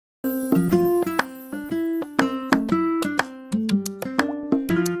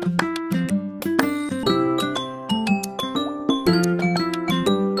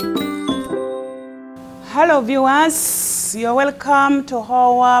Hello viewers, you're welcome to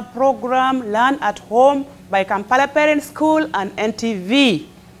our program Learn at Home by Kampala Parent School and NTV.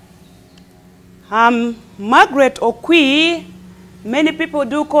 I'm Margaret Okwi. Many people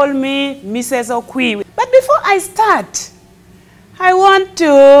do call me Mrs. Okwi. But before I start, I want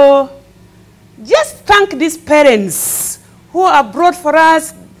to just thank these parents who have brought for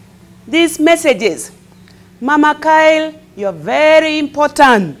us these messages. Mama Kyle, you're very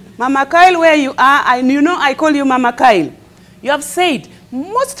important. Mama Kyle, where you are, you know I call you Mama Kyle. You have said,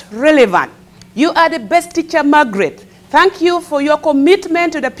 most relevant. You are the best teacher, Margaret. Thank you for your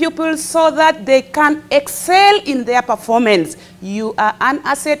commitment to the pupils so that they can excel in their performance. You are an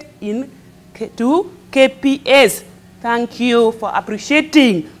asset to KPS. Thank you for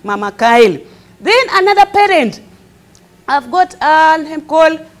appreciating Mama Kyle. Then another parent. I've got a name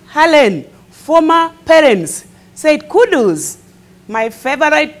called Helen, former parents, said kudos. My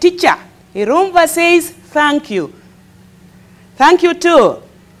favorite teacher, Irumba, says thank you. Thank you too.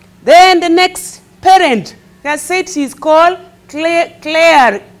 Then the next parent has said she's called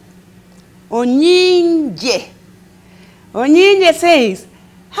Claire Onyinje. Onyinje says,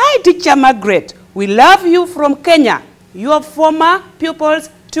 hi teacher Margaret, we love you from Kenya. Your former pupils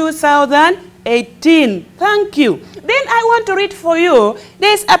 2018. Thank you. Then I want to read for you.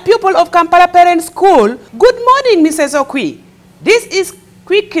 There's a pupil of Kampala Parent School. Good morning, Mrs. Okwi. This is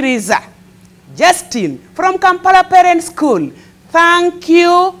Kwikiriza Justin from Kampala Parent School. Thank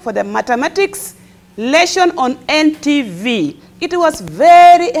you for the mathematics lesson on NTV. It was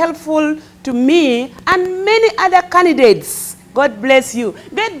very helpful to me and many other candidates. God bless you.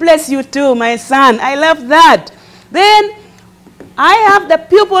 God bless you too, my son. I love that. Then I have the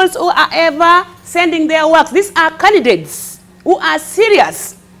pupils who are ever sending their works. These are candidates who are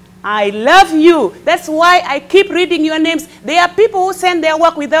serious. I love you. That's why I keep reading your names. There are people who send their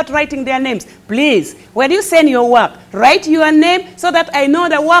work without writing their names. Please, when you send your work, write your name so that I know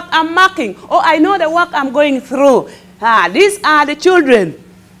the work I'm marking or I know the work I'm going through. These are the children.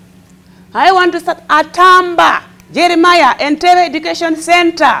 I want to start Atamba, Jeremiah, Entebbe Education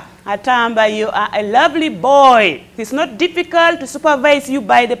Center. Atamba, you are a lovely boy. It's not difficult to supervise you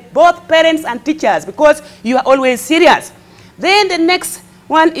by both parents and teachers because you are always serious. Then the next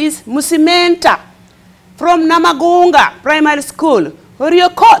one is Musimenta from Namagunga Primary School.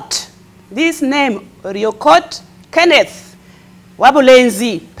 Riokot, this name, Riokot Kenneth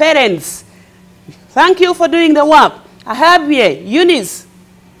Wabulenzi, parents. Thank you for doing the work. I have here Eunice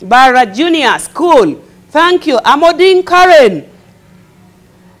Barra Junior School. Thank you. Amodine Karen.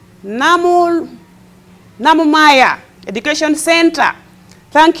 Namumaya Education Center.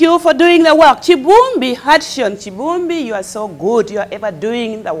 Thank you for doing the work. Chibumbi Hudson. Chibumbi, you are so good. You are ever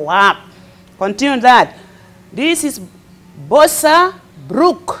doing the work. Continue that. This is Bossa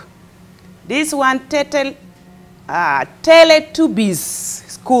Brook. This one, Teletubbies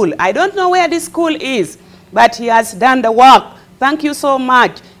School. I don't know where this school is, but he has done the work. Thank you so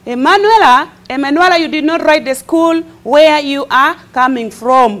much. Emanuela, you did not write the school where you are coming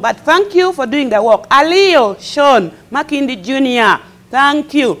from, but thank you for doing the work. Alio Sean Makindi Jr.,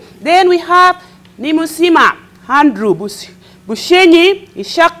 thank you. Then we have Nimusima Andrew Bushenyi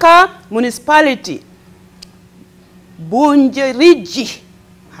Ishaka Municipality, Bunjeriji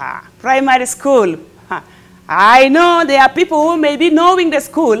Primary School. I know there are people who may be knowing the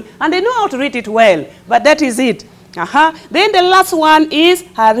school and they know how to read it well, but that is it. Then the last one is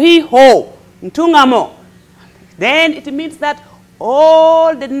Hariho Ntungamo. Then it means that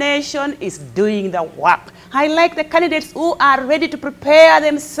all the nation is doing the work. I like the candidates who are ready to prepare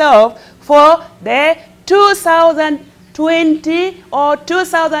themselves for the 2020 or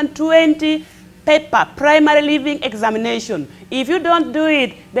 2020 paper, primary living examination. If you don't do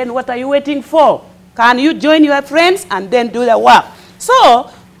it, then what are you waiting for? Can you join your friends and then do the work?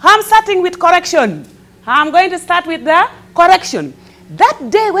 So, I'm starting with correction. I'm going to start with the correction. That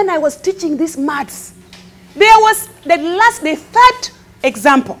day when I was teaching these maths, there was the third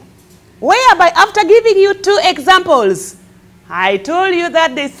example, whereby after giving you two examples, I told you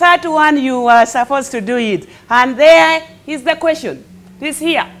that the third one you were supposed to do it. And there is the question. This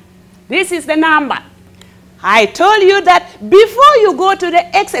here. This is the number. I told you that before you go to the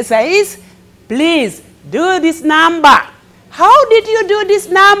exercise, please do this number. How did you do this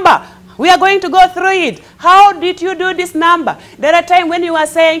number? We are going to go through it. How did you do this number? There are times when you are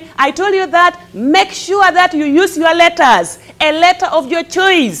saying, I told you that make sure that you use your letters, a letter of your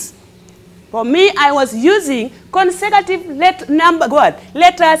choice. For me, I was using consecutive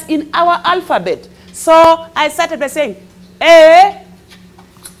letters in our alphabet. So I started by saying A.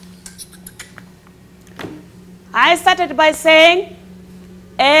 I started by saying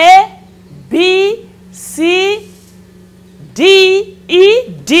A, B, C, D, E,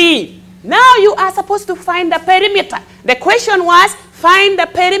 D. Now you are supposed to find the perimeter. The question was, find the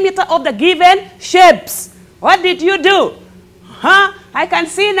perimeter of the given shapes. What did you do? I can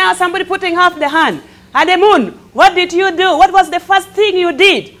see now somebody putting up the hand. Ademun, what did you do? What was the first thing you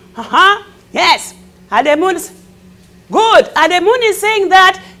did? Yes, Ademun. Good. Ademun is saying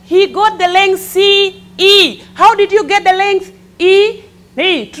that he got the length C, E. How did you get the length E?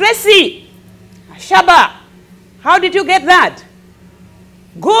 Tracy. Ashaba. How did you get that?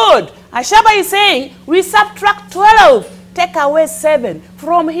 Good. Ashaba is saying we subtract 12. Take away 7.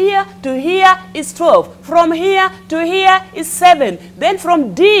 From here to here is 12. From here to here is 7. Then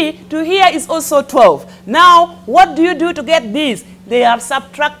from D to here is also 12. Now, what do you do to get this? They have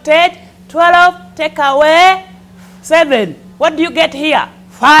subtracted 12, take away 7. What do you get here?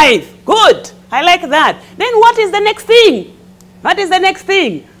 5. Good. I like that. Then what is the next thing? What is the next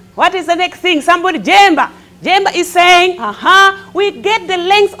thing? What is the next thing? Somebody, Jemba. Jemba is saying, we get the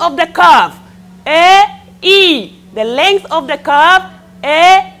length of the curve. AE. The length of the curve,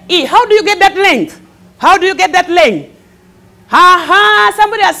 AE. How do you get that length? How do you get that length?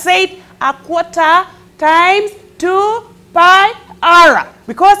 Somebody has said a quarter times 2 pi r.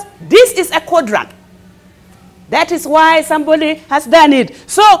 Because this is a quadrant. That is why somebody has done it.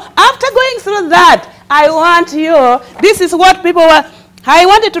 So after going through that, I want you, this is what people were, I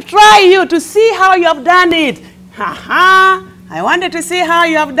wanted to try you to see how you have done it. I wanted to see how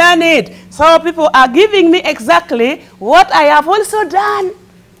you have done it. So people are giving me exactly what I have also done.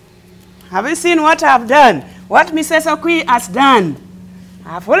 Have you seen what I have done? What Mrs. Okwi has done.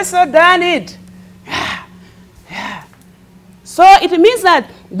 I have also done it. So it means that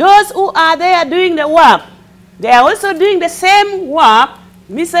those who are there doing the work, they are also doing the same work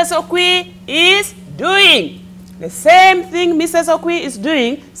Mrs. Okwi is doing. The same thing Mrs. Okwi is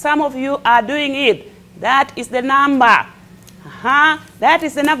doing, some of you are doing it. That is the number. That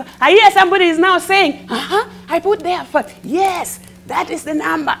is the number. I hear somebody is now saying, I put there first. Yes, that is the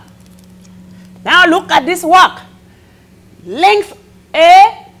number. Now look at this work. Length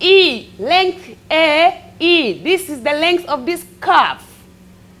AE. Length AE. This is the length of this curve.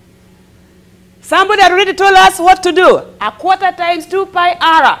 Somebody already told us what to do. A quarter times 2 pi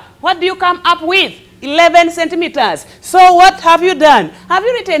r. What do you come up with? 11 centimeters. So what have you done? Have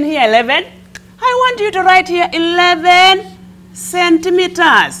you written here 11? I want you to write here 11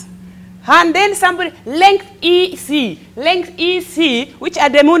 centimeters. And then somebody, length EC. Length EC, which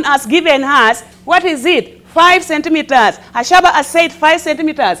Ademun has given us, what is it? 5 centimeters. Ashaba has said 5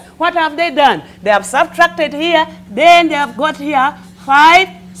 centimeters. What have they done? They have subtracted here, then they have got here 5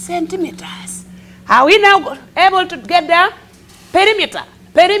 centimeters. Are we now able to get the perimeter?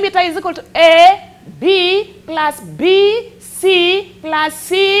 Perimeter is equal to AB plus BC plus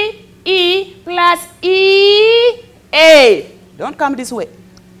CE plus EA. Don't come this way.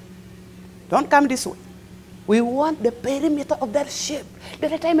 Don't come this way. We want the perimeter of that shape. The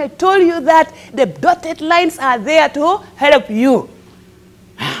other time I told you that the dotted lines are there to help you.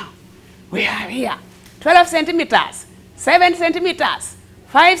 We are here. 12 centimeters, 7 centimeters,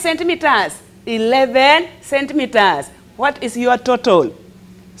 5 centimeters, 11 centimeters. What is your total?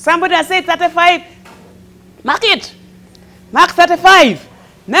 Somebody has said 35. Mark it. Mark 35.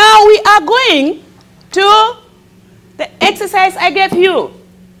 Now we are going to the exercise I gave you.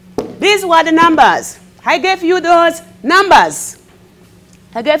 These were the numbers. I gave you those numbers.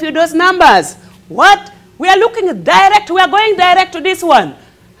 I gave you those numbers. What? We are looking direct. We are going direct to this one.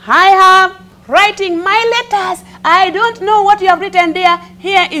 I have writing my letters. I don't know what you have written there.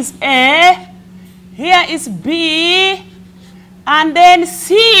 Here is A. Here is B. And then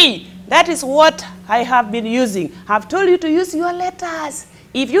C. That is what I have been using. I've told you to use your letters.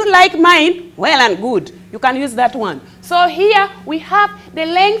 If you like mine, well and good. You can use that one. So here we have the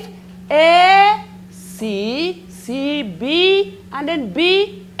length A, C, C, B, and then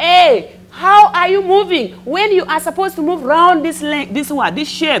B, A. How are you moving when you are supposed to move around this length, this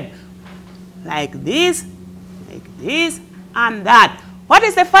shape? Like this, and that. What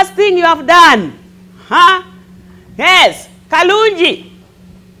is the first thing you have done? Yes, Kalunji.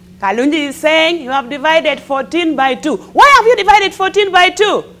 Kalunji is saying you have divided 14 by 2. Why have you divided 14 by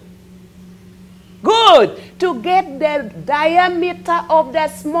 2? Good. To get the diameter of the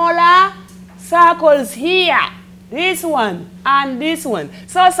smaller circles here. This one and this one.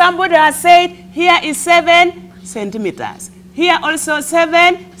 So somebody has said here is 7 centimeters. Here also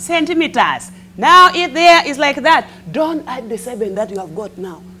 7 centimeters. Now if there is like that, don't add the 7 that you have got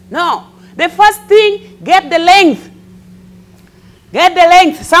now. No. The first thing, get the length. Get the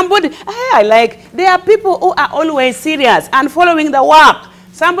length. Somebody, I like, there are people who are always serious and following the work.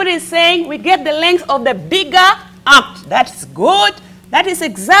 Somebody is saying we get the length of the bigger arc. That's good. That is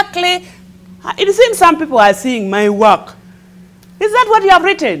exactly, it seems some people are seeing my work. Is that what you have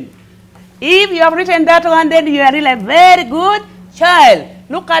written? If you have written that one, then you are really a very good child.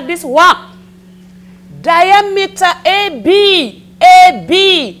 Look at this work. Diameter AB,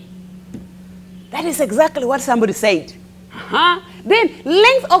 AB. That is exactly what somebody said. Then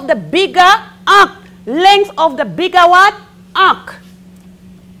length of the bigger arc. Length of the bigger what? Arc.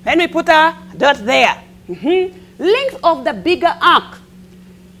 Let me put a dot there. Length of the bigger arc.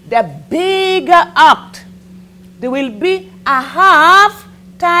 The bigger arc. There will be a half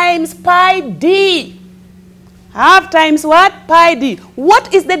times pi d. Half times what? Pi d.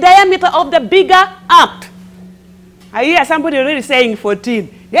 What is the diameter of the bigger arc? I hear somebody already saying 14.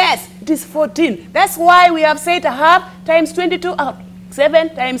 Yes, it is 14. That's why we have said a half times 22.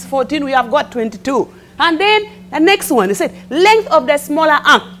 7 times 14, we have got 22. And then the next one, it said length of the smaller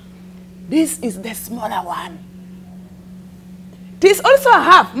arc. This is the smaller one. It is also a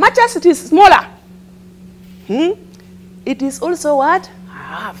half, much as it is smaller. It is also what? A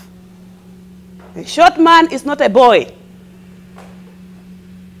half. A short man is not a boy.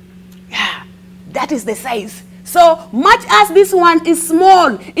 Yeah, that is the size. So much as this one is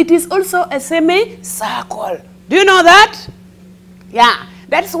small, it is also a semicircle. Do you know that? Yeah,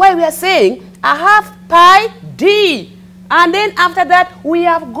 that's why we are saying a half pi d. And then after that, we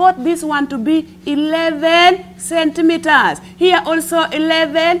have got this one to be 11 centimeters. Here also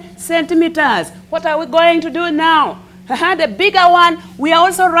 11 centimeters. What are we going to do now? The bigger one, we are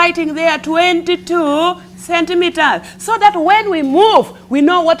also writing there 22 centimeters. So that when we move, we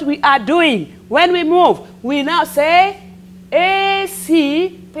know what we are doing. When we move, we now say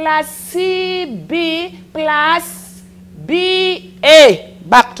AC plus CB plus BA.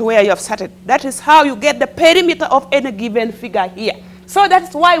 Back to where you have started. That is how you get the perimeter of any given figure here. So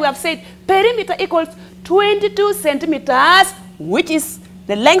that's why we have said perimeter equals 22 centimeters, which is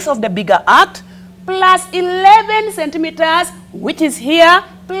the length of the bigger arc, plus 11 centimeters, which is here,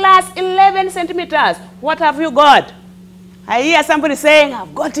 plus 11 centimeters. What have you got? I hear somebody saying,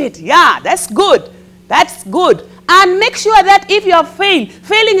 I've got it. Yeah, that's good. That's good. And make sure that if you have failed,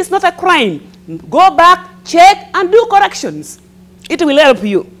 failing is not a crime. Go back, check, and do corrections. It will help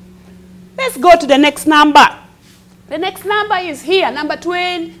you. Let's go to the next number. The next number is here, number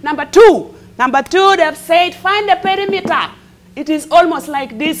 2. Number 2, they have said, find the perimeter. It is almost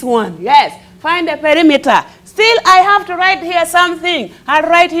like this one. Yes, find the perimeter. Still, I have to write here something. I'll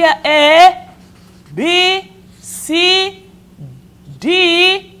write here A, B, C,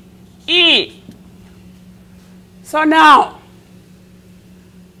 D, E. So now,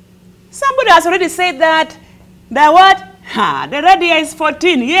 somebody has already said that the what? The radius is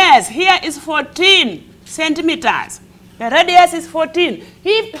 14. Yes, here is 14 centimeters. The radius is 14.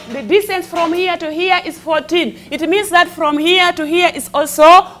 If the distance from here to here is 14, it means that from here to here is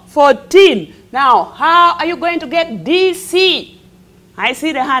also 14. Now, how are you going to get DC? I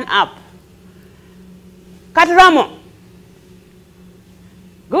see the hand up. Kataramo.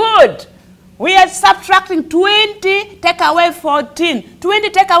 Good. We are subtracting 20, take away 14. 20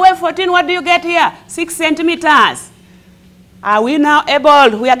 take away 14, what do you get here? 6 centimeters. Are we now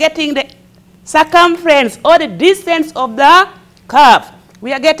able? We are getting the circumference or the distance of the curve.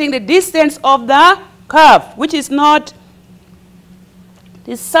 We are getting the distance of the curve, which is not,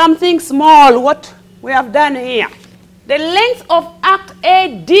 it is something small, what we have done here. The length of arc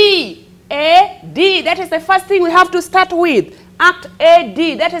AD, that is the first thing we have to start with. Arc AD,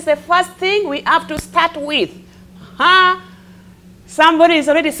 that is the first thing we have to start with. Somebody is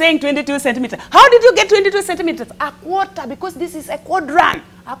already saying 22 centimeters. How did you get 22 centimeters? A quarter, because this is a quadrant.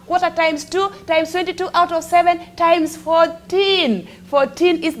 A quarter times 2 times 22 out of 7 times 14.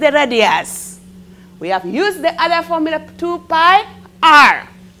 14 is the radius. We have used the other formula 2 pi r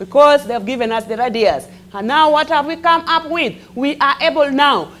because they have given us the radius. And now what have we come up with? We are able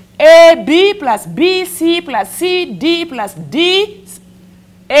now AB plus BC plus CD plus DA.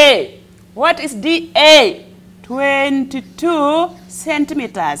 What is DA? 22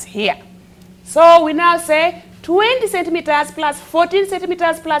 centimeters here. So we now say 20 centimeters plus 14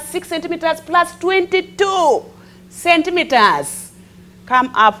 centimeters plus 6 centimeters plus 22 centimeters.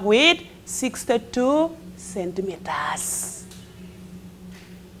 Come up with 62 centimeters.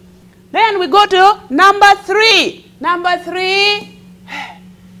 Then we go to number 3. Number 3.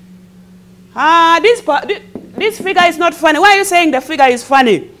 This figure is not funny. Why are you saying the figure is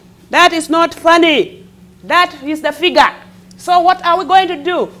funny? That is not funny. That is the figure. So what are we going to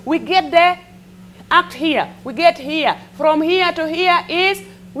do? We get the arc here. We get here. From here to here is,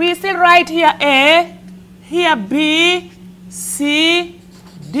 we still write here A, here B, C,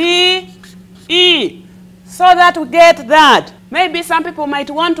 DE. So that we get that. Maybe some people might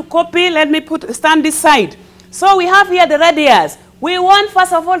want to copy. Let me stand this side. So we have here the radius. We want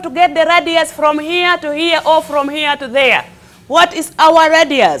first of all to get the radius from here to here or from here to there. What is our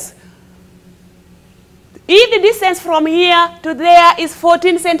radius? If the distance from here to there is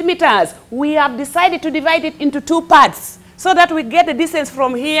 14 centimeters, we have decided to divide it into two parts so that we get the distance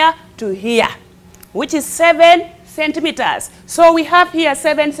from here to here, which is 7 centimeters. So we have here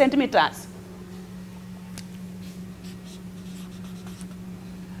 7 centimeters.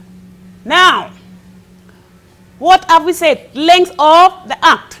 Now, what have we said? Length of the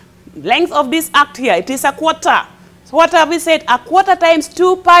arc. Length of this arc here, it is a quarter. So what have we said? A quarter times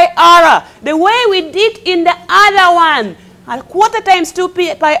 2 pi r. The way we did in the other one. A quarter times 2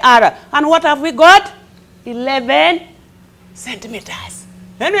 pi r. And what have we got? 11 centimeters.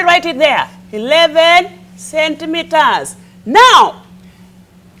 Let me write it there. 11 centimeters. Now,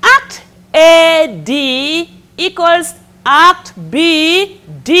 arc AD equals arc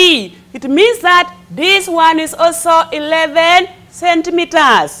BD. It means that this one is also 11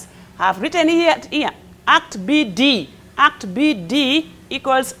 centimeters. I've written here arc BD. Arc BD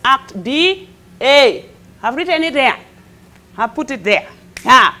equals arc DA. I've written it there. I've put it there.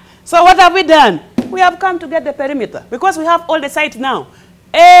 Yeah. So what have we done? We have come to get the perimeter because we have all the sides now.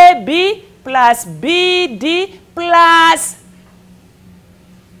 AB plus BD plus,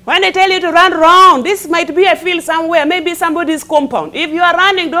 when they tell you to run round, this might be a field somewhere, maybe somebody's compound. If you are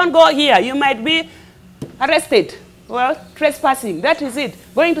running, don't go here. You might be arrested. Well, trespassing. That is it.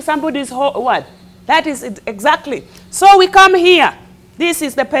 Going to somebody's what? That is it exactly. So we come here. This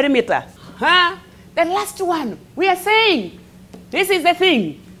is the perimeter. Huh? The last one, we are saying, this is the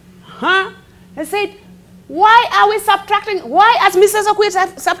thing. Huh? They said, why are we subtracting? Why has Mrs.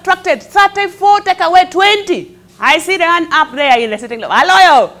 Okwi subtracted 34 take away 20? I see the hand up there in the sitting room.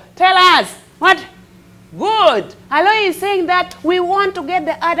 Aloyo, tell us. What? Good. Aloyo is saying that we want to get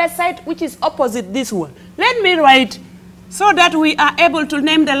the other side which is opposite this one. Let me write so that we are able to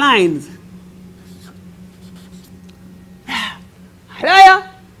name the lines. Aloyo?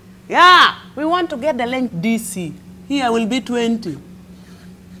 Yeah. We want to get the length DC. Here will be 20.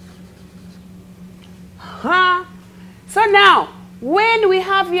 Huh? So now, when we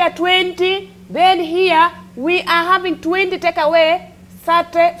have here 20, then here we are having 20 take away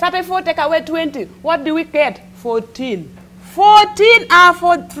 30, 34 take away 20. What do we get? 14. 14 are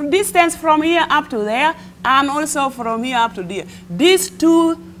for distance from here up to there and also from here up to there. These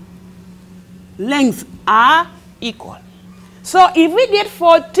two lengths are equal. So if we get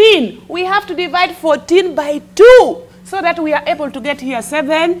 14, we have to divide 14 by 2 so that we are able to get here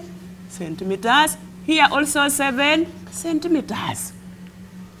 7 centimeters. Here also 7 centimeters.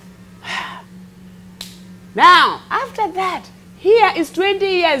 Now, after that, here is 20,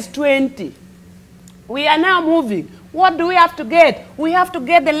 here is 20. We are now moving. What do we have to get? We have to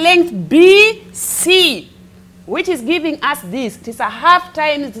get the length BC, which is giving us this. It is a half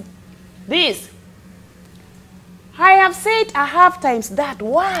times this. I have said a half times that.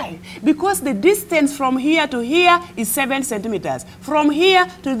 Why? Because the distance from here to here is 7 centimeters. From here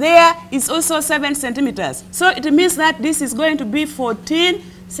to there is also 7 centimeters. So it means that this is going to be 14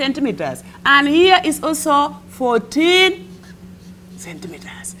 centimeters. And here is also 14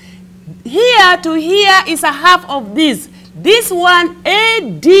 centimeters. Here to here is a half of this. This one,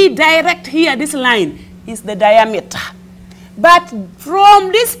 AD direct here, this line, is the diameter. But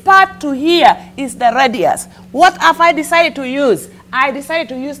from this part to here is the radius. What have I decided to use? I decided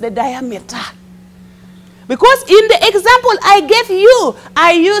to use the diameter. Because in the example I gave you,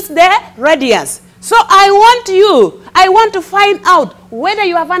 I used the radius. So I want to find out whether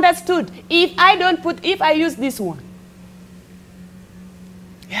you have understood if I use this one.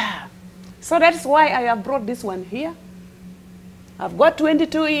 Yeah. So that's why I have brought this one here. I've got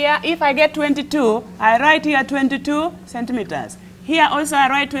 22 here. If I get 22, I write here 22 centimeters. Here also I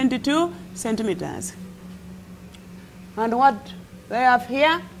write 22 centimeters. And what do I have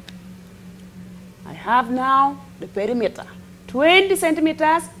here? I have now the perimeter. 20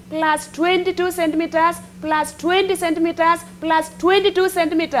 centimeters plus 22 centimeters plus 20 centimeters plus 22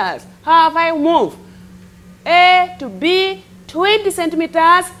 centimeters. How have I moved? A to B, 20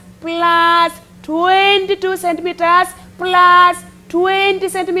 centimeters plus 22 centimeters plus 20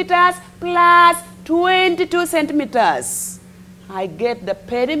 centimeters plus 22 centimeters. I get the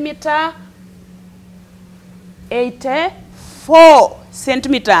perimeter 84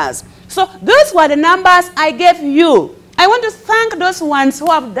 centimeters. So those were the numbers I gave you. I want to thank those ones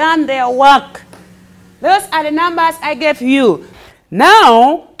who have done their work. Those are the numbers I gave you.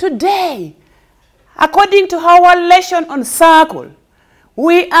 Now, today, according to our lesson on circle,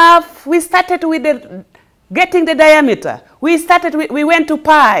 We started with getting the diameter. We went to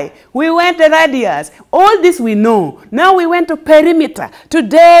pi. We went to radius. All this we know. Now we went to perimeter.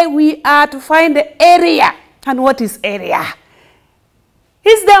 Today we are to find the area. And what is area?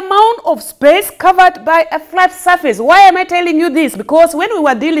 It's the amount of space covered by a flat surface. Why am I telling you this? Because when we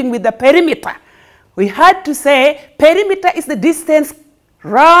were dealing with the perimeter, we had to say perimeter is the distance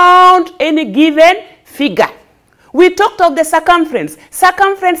round any given figure. We talked of the circumference.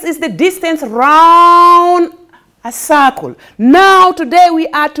 Circumference is the distance round a circle. Now today we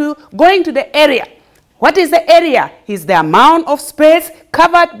are going to the area. What is the area? It's the amount of space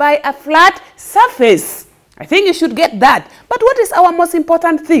covered by a flat surface. I think you should get that. But what is our most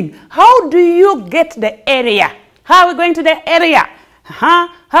important thing? How do you get the area? How are we going to the area? How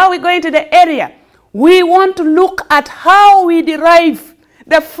are we going to the area? We want to look at how we derive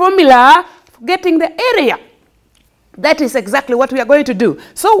the formula for getting the area. That is exactly what we are going to do.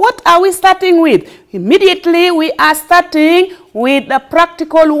 So what are we starting with? Immediately we are starting with the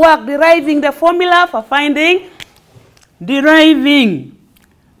practical work, deriving the formula for finding, deriving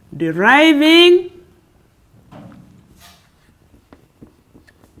the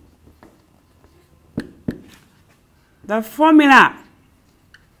formula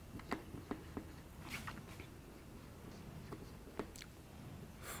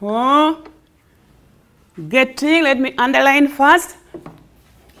for getting, let me underline first,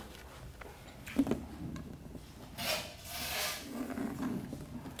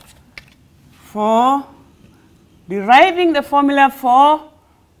 for deriving the formula for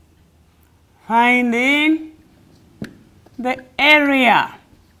finding the area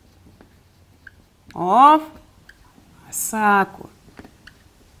of a circle.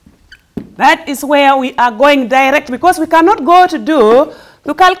 That is where we are going direct, because we cannot go to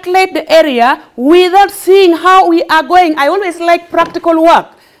calculate the area without seeing how we are going. I always like practical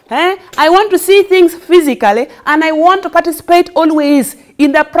work. I want to see things physically, and I want to participate always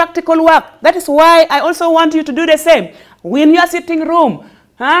in the practical work. That is why I also want you to do the same. In your sitting room,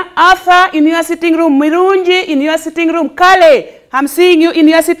 Arthur in your sitting room, Mirunji in your sitting room, Kale, I'm seeing you in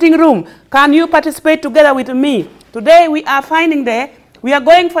your sitting room. Can you participate together with me? Today we are we are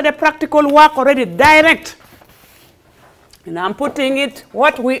going for the practical work already, direct. And I'm putting it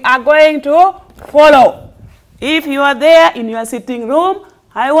what we are going to follow. If you are there in your sitting room,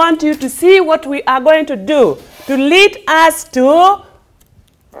 I want you to see what we are going to do to lead us to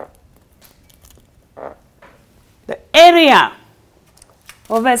the area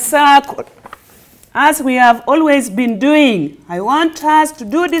of a circle. As we have always been doing, I want us to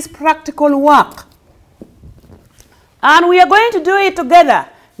do this practical work. And we are going to do it together.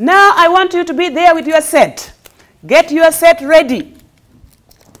 Now I want you to be there with your set. Get your set ready.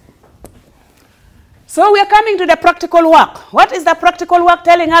 So we are coming to the practical work. What is the practical work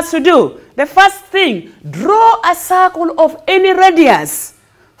telling us to do? The first thing, draw a circle of any radius.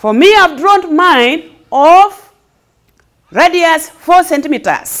 For me, I've drawn mine of radius 4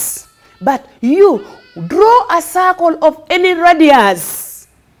 centimeters. But you, draw a circle of any radius.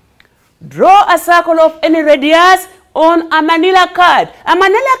 Draw a circle of any radius on a manila card. A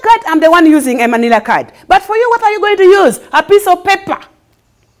manila card, I'm the one using a manila card. But for you, what are you going to use? A piece of paper.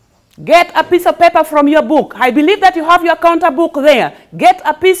 Get a piece of paper from your book. I believe that you have your counter book there. Get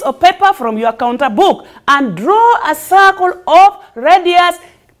a piece of paper from your counter book and draw a circle of radius.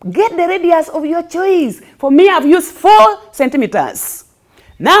 Get the radius of your choice. For me, I've used 4 centimeters.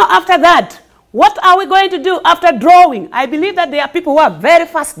 Now, after that, what are we going to do after drawing? I believe that there are people who are very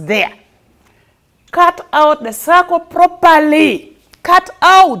fast there. Cut out the circle properly. Cut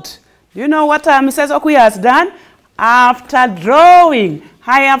out. Do you know what Mrs. Okui has done? After drawing,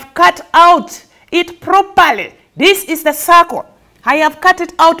 I have cut out it properly. This is the circle. I have cut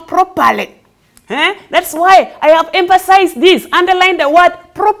it out properly. That's why I have emphasized this. Underline the word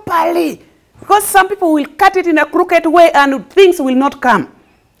properly. Because some people will cut it in a crooked way and things will not come.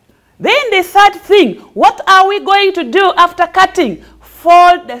 Then the third thing, what are we going to do after cutting?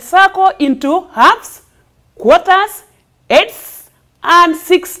 Fold the circle into halves, quarters, eighths, and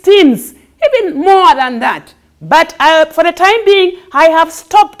sixteenths, even more than that. But for the time being, I have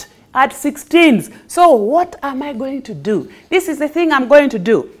stopped at 16ths. So what am I going to do? This is the thing I'm going to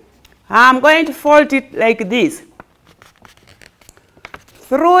do. I'm going to fold it like this.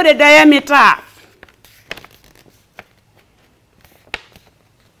 Through the diameter.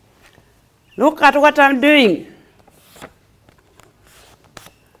 Look at what I'm doing.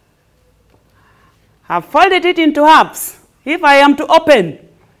 I've folded it into halves. If I am to open,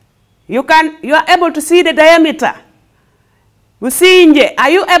 you are able to see the diameter. Are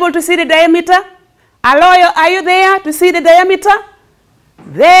you able to see the diameter? Aloyo, are you there to see the diameter?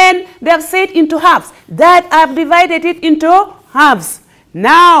 Then they have said into halves. That I've divided it into halves.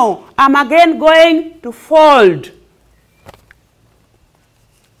 Now I'm again going to fold.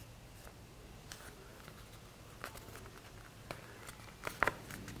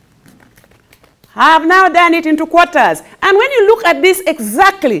 I have now done it into quarters. And when you look at this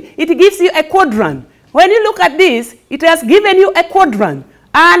exactly, it gives you a quadrant. When you look at this, it has given you a quadrant.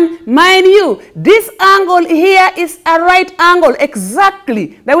 And mind you, this angle here is a right angle,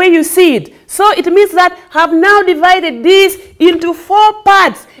 exactly the way you see it. So it means that I have now divided this into 4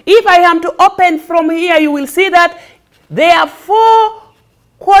 parts. If I am to open from here, you will see that there are 4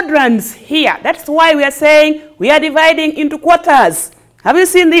 quadrants here. That's why we are saying we are dividing into quarters. Have you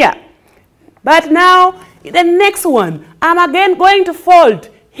seen there? But now, the next one, I'm again going to fold.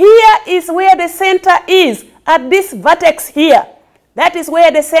 Here is where the center is, at this vertex here. That is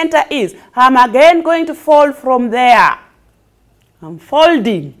where the center is. I'm again going to fold from there. I'm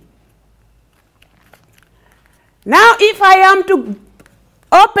folding. Now, if I am to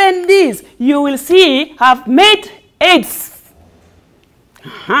open this, you will see I've made 8.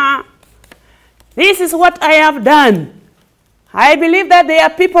 This is what I have done. I believe that there are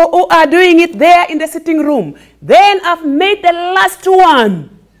people who are doing it there in the sitting room. Then I've made the last one.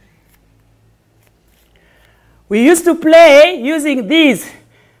 We used to play using this,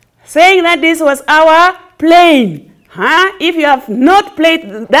 saying that this was our plane. If you have not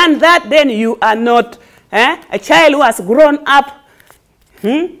done that, then you are not a child who has grown up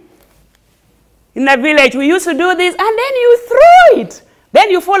in the village. We used to do this, and then you throw it.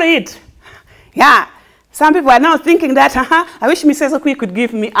 Then you follow it. Yeah. Some people are now thinking that, I wish Mrs. Okwi could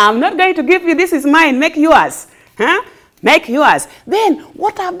give me. I'm not going to give you. This is mine. Make yours. Make yours. Then,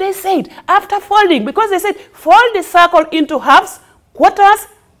 what have they said? After folding, because they said, fold the circle into halves, quarters,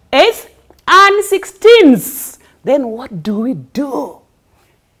 eighths, and sixteenths. Then what do we do?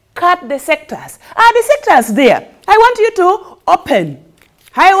 Cut the sectors. Are the sectors there? I want you to open.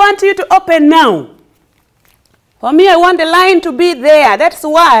 I want you to open now. For me, I want the line to be there. That's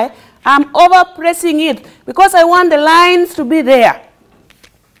why I'm over-pressing it, because I want the lines to be there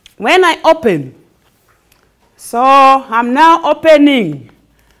when I open. So I'm now opening.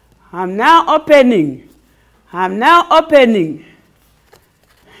 I'm now opening. I'm now opening.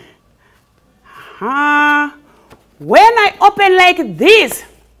 When I open like this,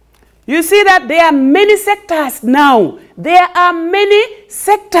 you see that there are many sectors now. There are many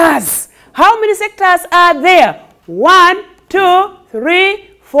sectors. How many sectors are there? 1, 2, 3,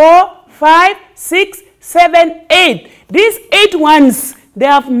 4, 5, 6, 7, 8. These 8 ones, they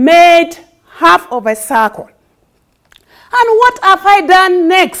have made half of a circle. And what have I done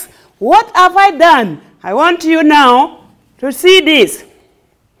next? What have I done? I want you now to see this.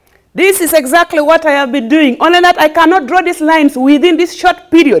 This is exactly what I have been doing, only that I cannot draw these lines within this short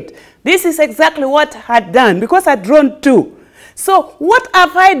period. This is exactly what I had done, because I had drawn 2. So what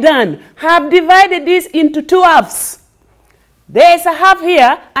have I done? I have divided this into 2 halves. There is a half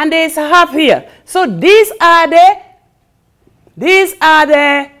here and there is a half here. So these are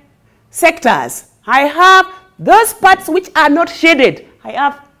the sectors. I have those parts which are not shaded. I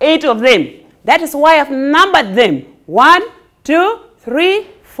have 8 of them. That is why I have numbered them. 1, 2, 3,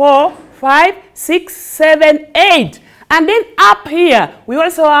 4, 5, 6, 7, 8. And then up here, we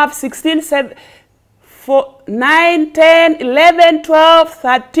also have 16, 7, 4, 9, 10, 11, 12,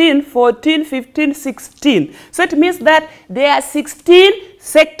 13, 14, 15, 16. So it means that there are 16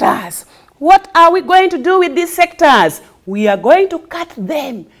 sectors. What are we going to do with these sectors? We are going to cut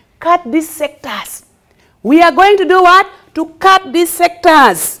them. Cut these sectors. We are going to do what? To cut these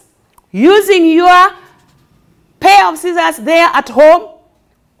sectors. Using your pair of scissors there at home,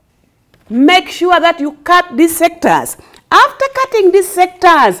 make sure that you cut these sectors. After cutting these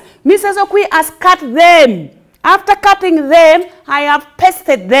sectors, Mrs. Okwi has cut them. After cutting them, I have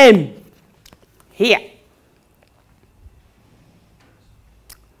pasted them here.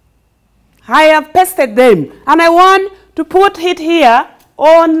 I have pasted them. And I want to put it here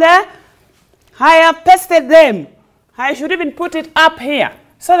on the, I have pasted them. I should even put it up here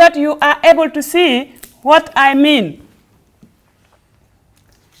so that you are able to see what I mean.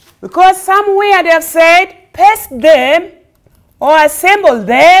 Because somewhere they have said, paste them or assemble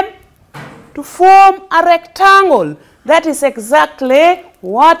them to form a rectangle. That is exactly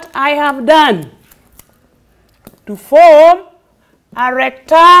what I have done. To form a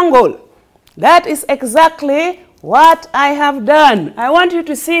rectangle. That is exactly what I have done. I want you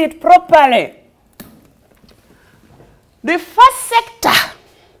to see it properly. The first sector,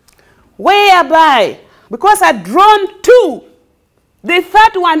 whereby, because I've drawn 2, the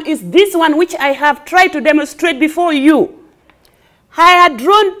third one is this one which I have tried to demonstrate before you. I had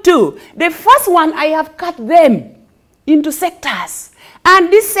drawn two. The first one, I have cut them into sectors.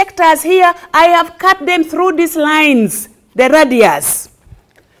 And these sectors here, I have cut them through these lines, the radius.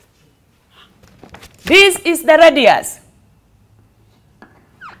 This is the radius.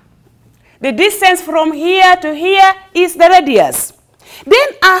 The distance from here to here is the radius. Then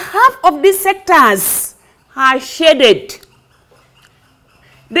a half of these sectors are shaded.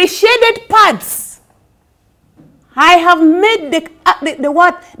 The shaded parts, I have made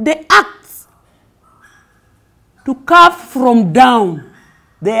the arcs to curve from down.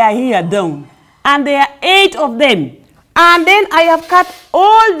 They are here down. And there are 8 of them. And then I have cut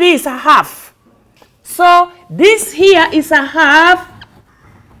all these a half. So this here is a half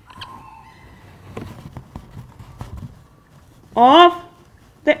of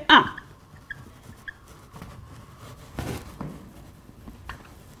the arc.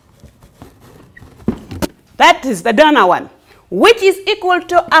 That is the donor one, which is equal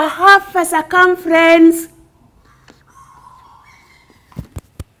to a half a circumference.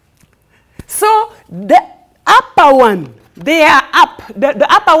 So the upper one, they are up. The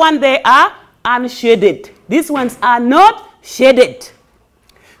upper one, they are unshaded. These ones are not shaded.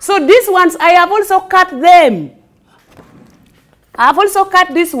 So these ones, I have also cut them. I have also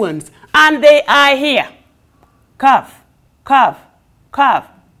cut these ones, and they are here. Curve, curve, curve,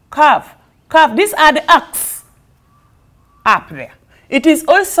 curve, curve. These are the arcs up there. It is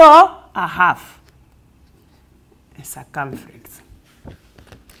also a half a circumference.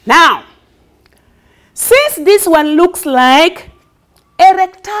 Now, since this one looks like a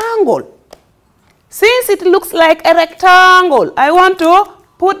rectangle, since it looks like a rectangle, I want to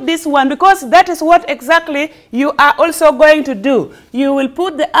put this one, because that is what exactly you are also going to do. You will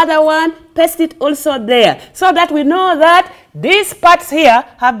put the other one, paste it also there, so that we know that these parts here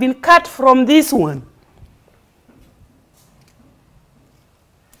have been cut from this one.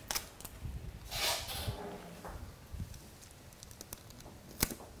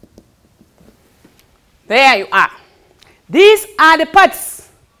 There you are. These are the parts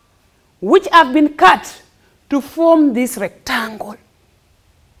which have been cut to form this rectangle.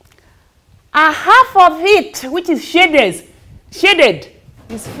 A half of it, which is shaded,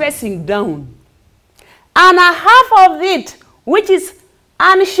 is facing down. And a half of it, which is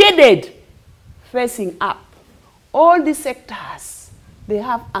unshaded, facing up. All these sectors, they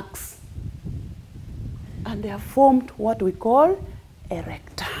have arcs. And they have formed what we call a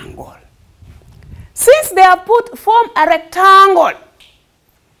rectangle. Since they have formed a rectangle,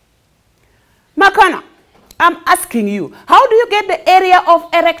 Makana, I'm asking you, how do you get the area of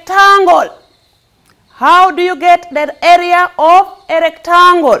a rectangle? How do you get the area of a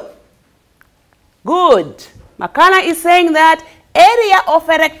rectangle? Good. Makana is saying that area of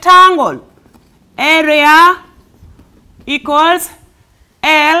a rectangle, area equals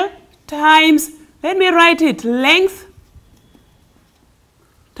L times, let me write it, length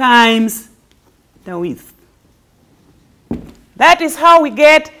times the width. That is how we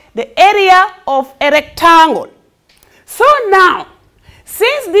get the area of a rectangle. So now,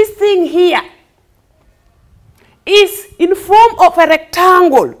 since this thing here is in form of a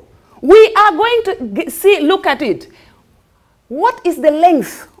rectangle, we are going to look at it. What is the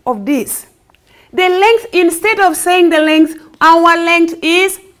length of this? The length, instead of saying the length, our length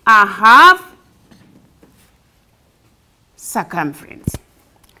is a half circumference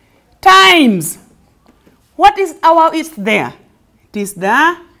times, what is our width there? It is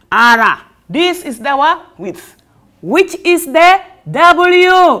the R. This is our width, which is the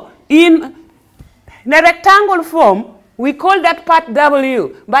W. In the rectangle form, we call that part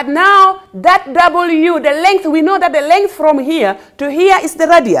W. But now, that W, the length, we know that the length from here to here is the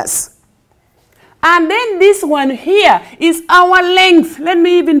radius. And then this one here is our length. Let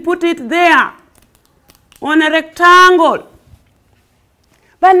me even put it there on a rectangle.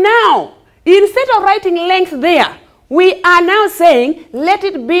 But now, instead of writing length there, we are now saying let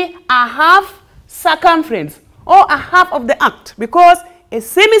it be a half circumference or a half of the arc, because a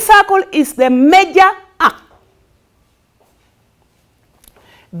semicircle is the major arc.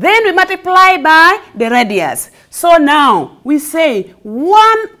 Then we multiply by the radius. So now we say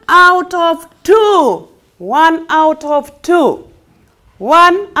 1 out of 2. 1 out of 2.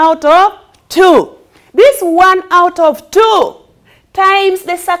 1 out of 2. This 1 out of 2 times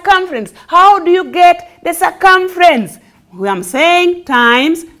the circumference. How do you get the circumference? I'm saying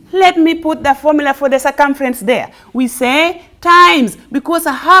times. Let me put the formula for the circumference there. We say times, because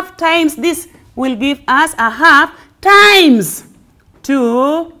a half times this will give us a half, times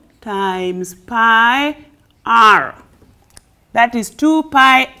 2 times pi r. That is 2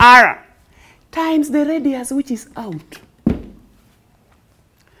 pi r times the radius, which is out.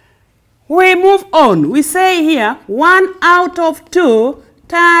 we move on. We say here 1 out of 2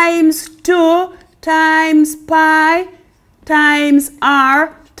 times 2 times pi times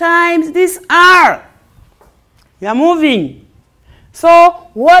r times this r. We are moving. So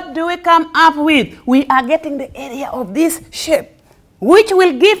what do we come up with? We are getting the area of this shape, which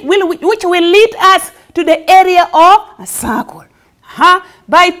will lead us to the area of a circle.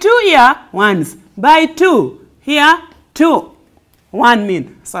 By 2 here, ones. By 2 here, 2. 1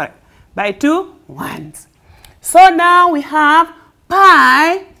 mean, sorry. By 2, ones. So now we have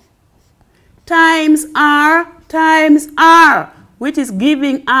pi times r, which is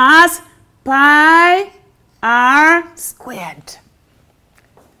giving us pi r squared.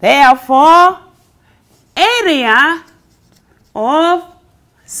 Therefore, area of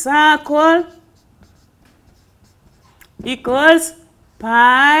circle equals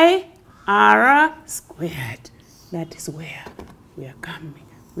pi r squared. That is where we are coming.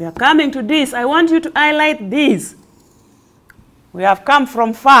 We are coming to this. I want you to highlight this. We have come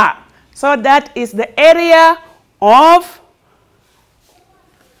from far. So that is the area of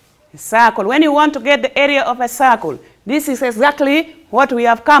a circle. When you want to get the area of a circle, this is exactly what we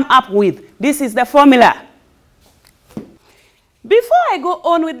have come up with. This is the formula. Before I go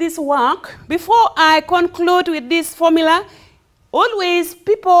on with this work, before I conclude with this formula, always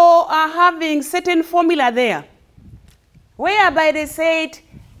people are having certain formula there, whereby they said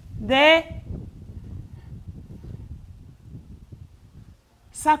the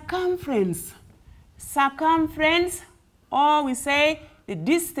circumference, or we say the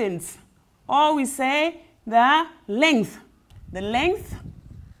distance, or we say the length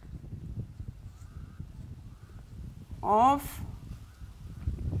of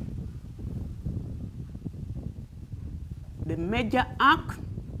the major arc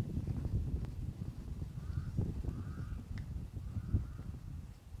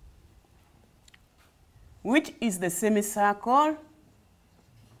which is the semicircle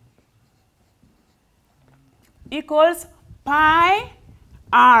equals pi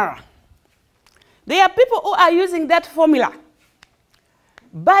r. There are people who are using that formula.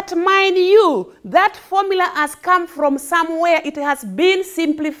 But mind you, that formula has come from somewhere. It has been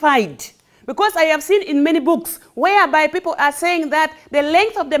simplified. Because I have seen in many books whereby people are saying that the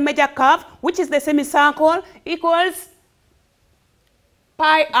length of the major curve, which is the semicircle, equals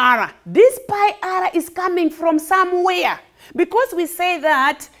pi r. This pi r is coming from somewhere. Because we say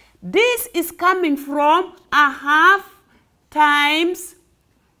that this is coming from a half times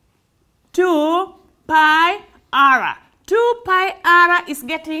 2 pi r. 2 pi r is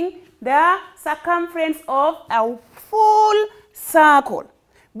getting the circumference of a full circle.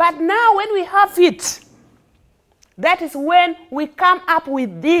 But now when we have it, that is when we come up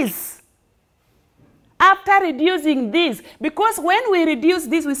with this. After reducing this, because when we reduce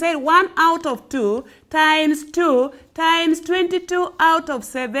this, we say 1 out of 2 times 22 out of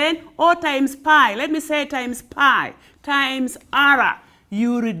 7, or times pi. Let me say times pi times r.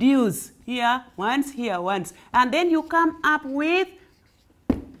 You reduce here once, here once, and then you come up with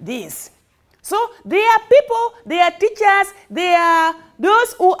this. So there are people, there are teachers, there are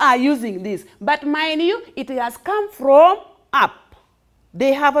those who are using this. But mind you, it has come from up.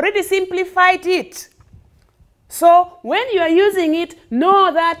 They have already simplified it. So when you are using it,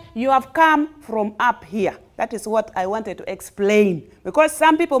 know that you have come from up here. That is what I wanted to explain. Because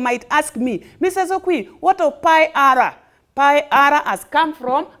some people might ask me, Mrs. Okwi, what of pi r? Pi r has come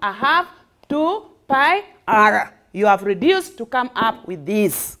from a half to pi r. You have reduced to come up with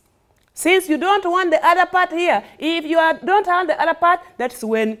this. Since you don't want the other part here, if you don't want the other part, that's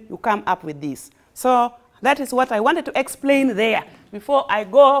when you come up with this. So that is what I wanted to explain there before I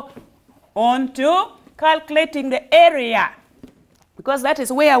go on to calculating the area. Because that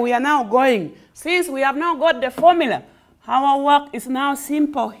is where we are now going. Since we have now got the formula, our work is now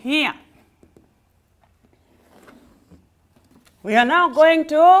simple here. We are now going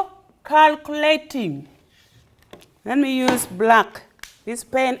to calculating. Let me use black. This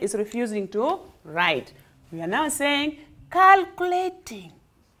pen is refusing to write. We are now saying calculating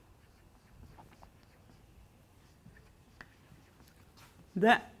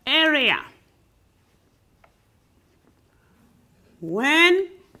the area when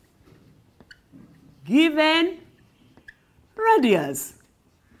given radius.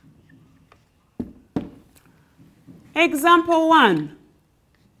 Example 1.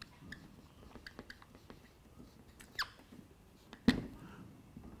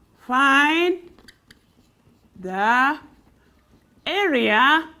 Find the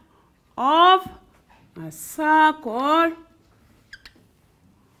area of a circle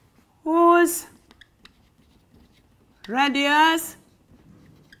whose radius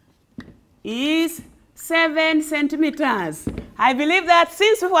is 7 centimeters. I believe that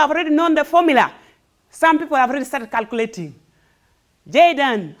since people have already known the formula, some people have already started calculating.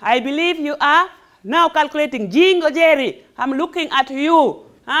 Jaden, I believe you are now calculating. Jingo Jerry, I'm looking at you.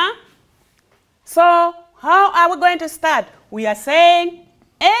 Huh? So how are we going to start? We are saying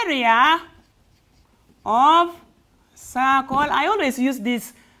area of circle. I always use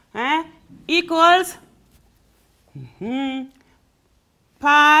this. Equals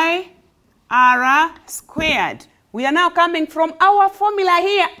pi r squared. We are now coming from our formula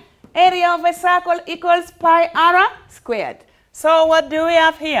here. Area of a circle equals pi r squared. So what do we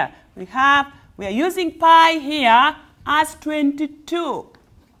have here? We are using pi here as 22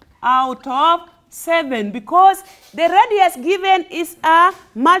 out of 7 because the radius given is a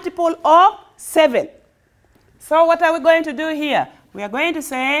multiple of 7. So what are we going to do here? We are going to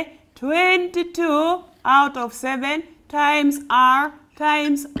say 22 out of 7 times r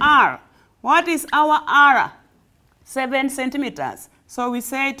times r. What is our r? 7 centimeters. So we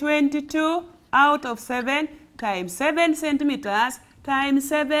say 22 out of 7 times 7 centimeters times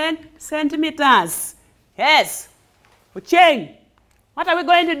 7 centimeters. Yes. Ucheng, what are we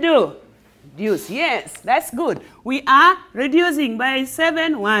going to do? Reduce. Yes, that's good. We are reducing by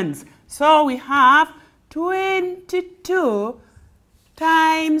 7 ones. So we have 22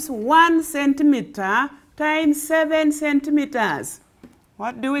 times 1 centimeter times 7 centimeters.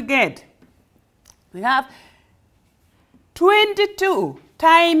 What do we get? We have 22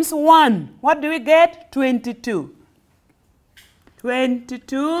 times 1. What do we get? 22.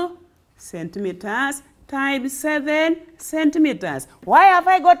 22 centimeters times 7 centimeters. Why have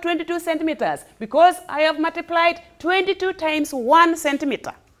I got 22 centimeters? Because I have multiplied 22 times 1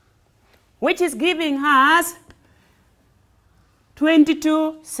 centimeter, which is giving us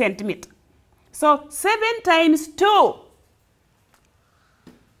 22 centimeters. So 7 times 2.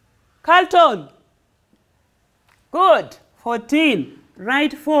 Carlton. Good. 14.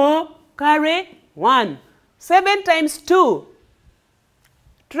 Write 4, carry 1. 7 times 2.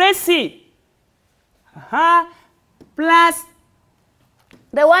 Tracy. Plus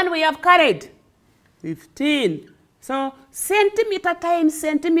the one we have carried. 15. So centimeter times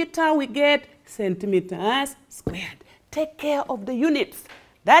centimeter, we get centimeters squared. Take care of the units.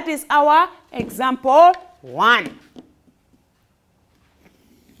 That is our example 1.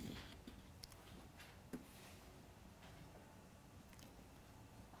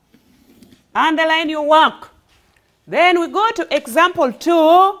 Underline your work. Then we go to example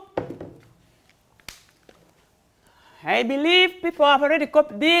 2. I believe people have already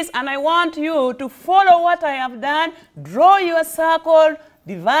copied this, and I want you to follow what I have done. Draw your circle,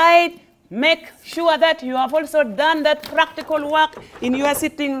 divide, make sure that you have also done that practical work in your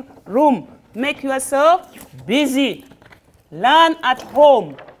sitting room. Make yourself busy. Learn at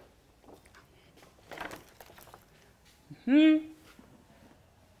home.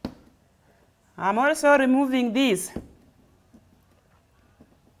 I'm also removing this.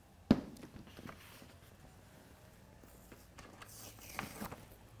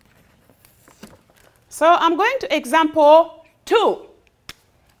 So I'm going to example 2.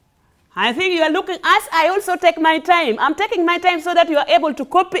 I think you are looking, as I also take my time. I'm taking my time so that you are able to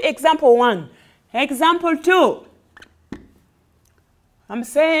copy example 1. Example 2. I'm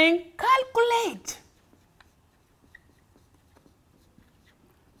saying calculate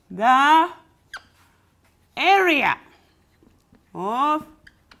the area of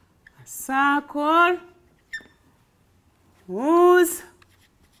a circle whose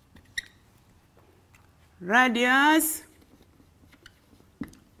radius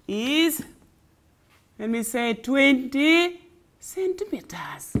is, let me say, 20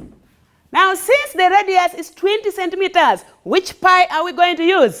 centimeters. Now, since the radius is 20 centimeters, which pi are we going to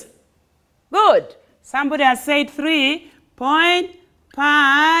use? Good. Somebody has said 3 point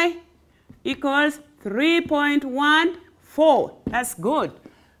pi equals 3.14. That's good.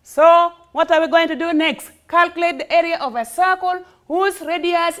 So what are we going to do next? Calculate the area of a circle whose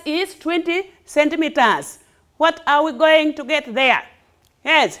radius is 20 centimeters. What are we going to get there?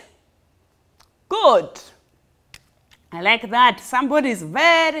 Yes. Good. I like that. Somebody is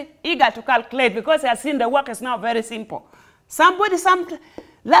very eager to calculate because they have seen the work is now very simple. Somebody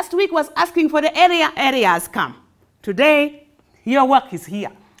last week was asking for the area. Area has come. Today, your work is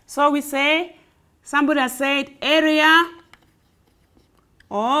here. So we say, somebody has said area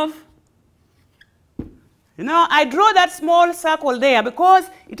of, I draw that small circle there because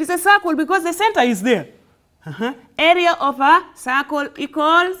it is a circle because the center is there. Area of a circle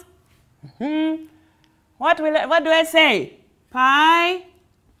equals, what do I say? Pi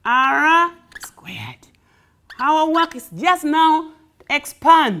r squared. Our work is just now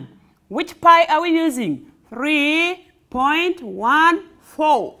expand. Which pi are we using?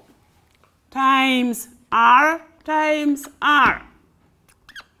 3.14 times r times r.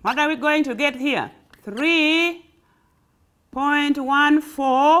 What are we going to get here?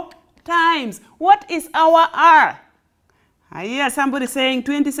 3.14 times. What is our r? I hear somebody saying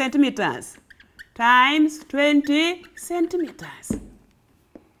 20 centimeters times 20 centimeters.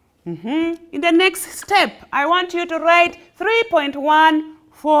 In the next step, I want you to write 3.14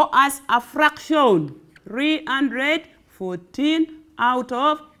 as a fraction. 314 out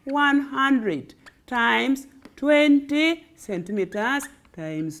of 100 times 20 centimeters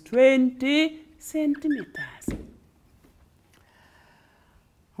times 20 centimeters.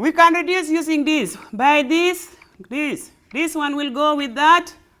 We can reduce using this. By this. This one will go with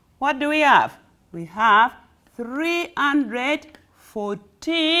that. What do we have? We have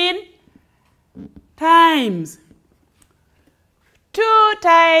 314 times 2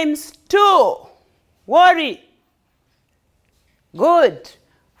 times 2. Worry. Good.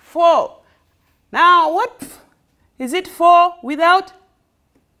 4. Now what is it 4 without?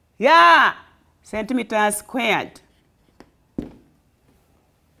 Yeah, centimeters squared.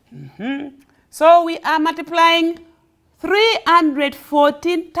 So we are multiplying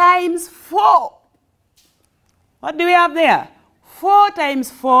 314 times 4. What do we have there? 4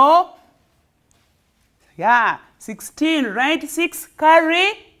 times 4. Yeah, 16, right? 6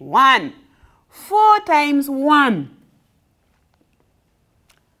 carry 1. 4 times 1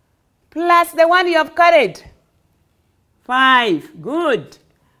 plus the one you have carried. 5. Good.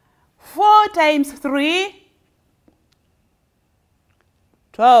 4 times 3.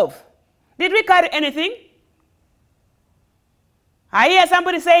 12. Did we carry anything? I hear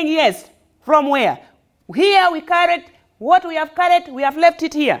somebody saying yes. From where? Here we carried what we have carried, we have left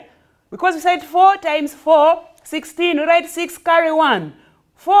it here. Because we said 4 times 4, 16. We write 6 carry 1.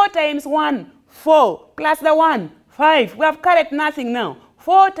 4 times 1, 4. Plus the 1, 5. We have carried nothing now.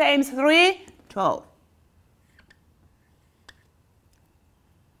 4 times 3, 12.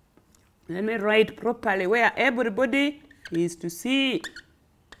 Let me write properly where everybody is to see.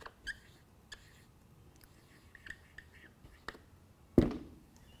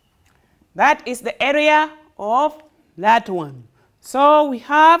 That is the area of that one. So we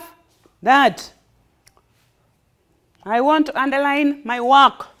have that. I want to underline my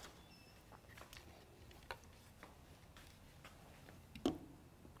work.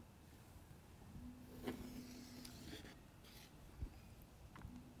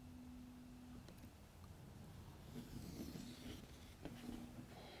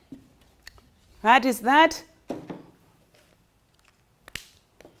 That is that.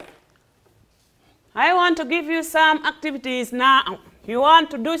 I want to give you some activities now. You want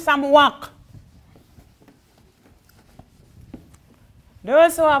to do some work.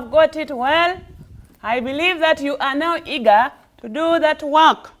 Those who have got it well, I believe that you are now eager to do that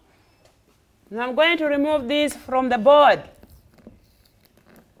work. And I'm going to remove this from the board.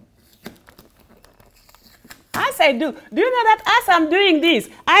 As I do you know that as I'm doing this,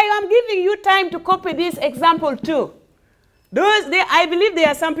 I am giving you time to copy this example too. I believe there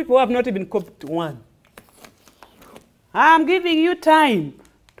are some people who have not even copied one. I'm giving you time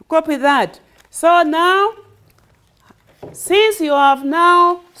to copy that. So now, since you have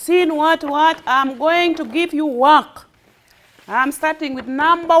now seen what, I'm going to give you work. I'm starting with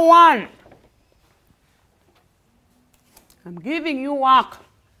number 1. I'm giving you work.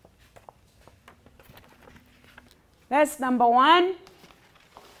 That's number 1.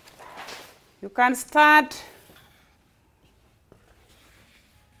 You can start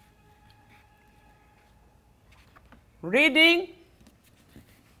reading.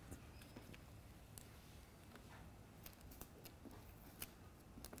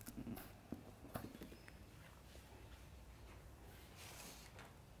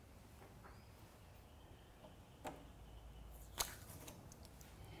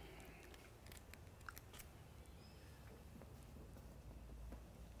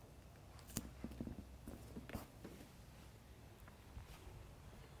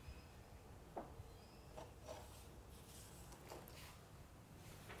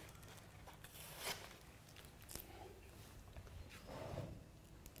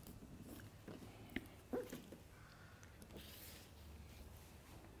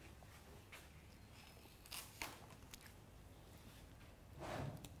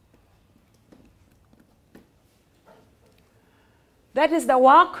 That is the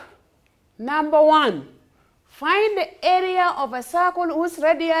work. Number 1, find the area of a circle whose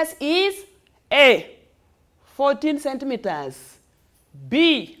radius is A, 14 centimeters,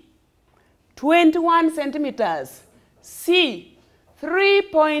 B, 21 centimeters, C,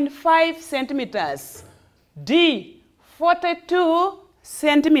 3.5 centimeters. D, 42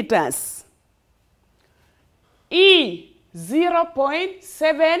 centimeters. E,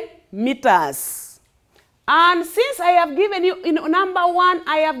 0.7 meters. And since I have given you, in number 1,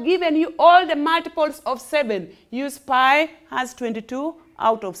 I have given you all the multiples of 7. Use pi has 22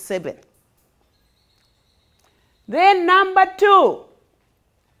 out of 7. Then number 2.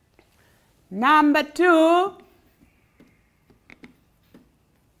 Number 2.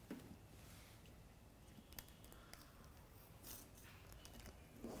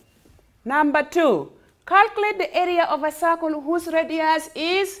 Number 2. Calculate the area of a circle whose radius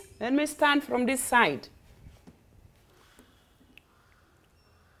is, let me stand from this side.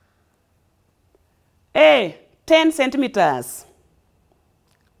 A, 10 centimeters.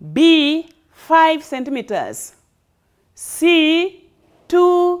 B, 5 centimeters. C,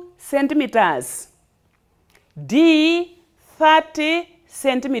 2 centimeters. D, 30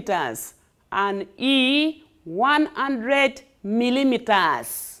 centimeters. And E, 100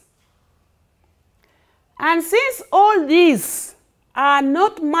 millimeters. And since all these are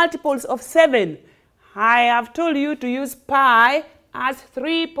not multiples of 7, I have told you to use pi as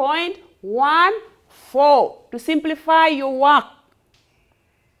 3.14 to simplify your work.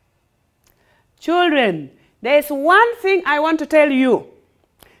 Children, there is one thing I want to tell you.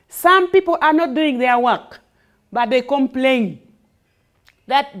 Some people are not doing their work, but they complain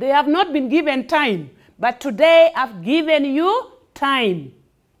that they have not been given time. But today I've given you time.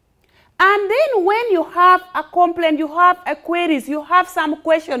 And then when you have a complaint, you have a queries, you have some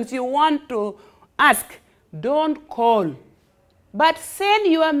questions you want to ask, don't call, but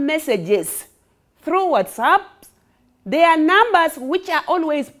send your messages through WhatsApp. There are numbers which are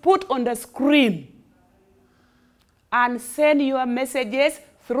always put on the screen. And send your messages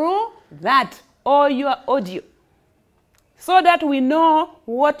through that or your audio so that we know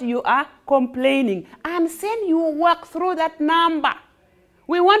what you are complaining. And send your work through that number.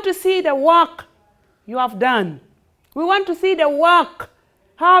 We want to see the work you have done. We want to see the work,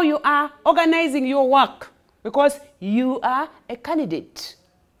 how you are organizing your work, because you are a candidate.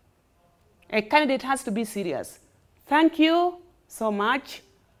 A candidate has to be serious. Thank you so much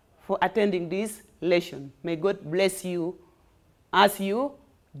for attending this lesson. May God bless you as you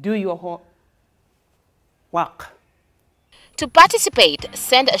do your work. To participate,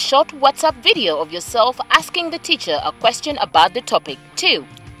 send a short WhatsApp video of yourself asking the teacher a question about the topic to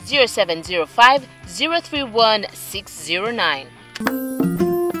 0705 031 609.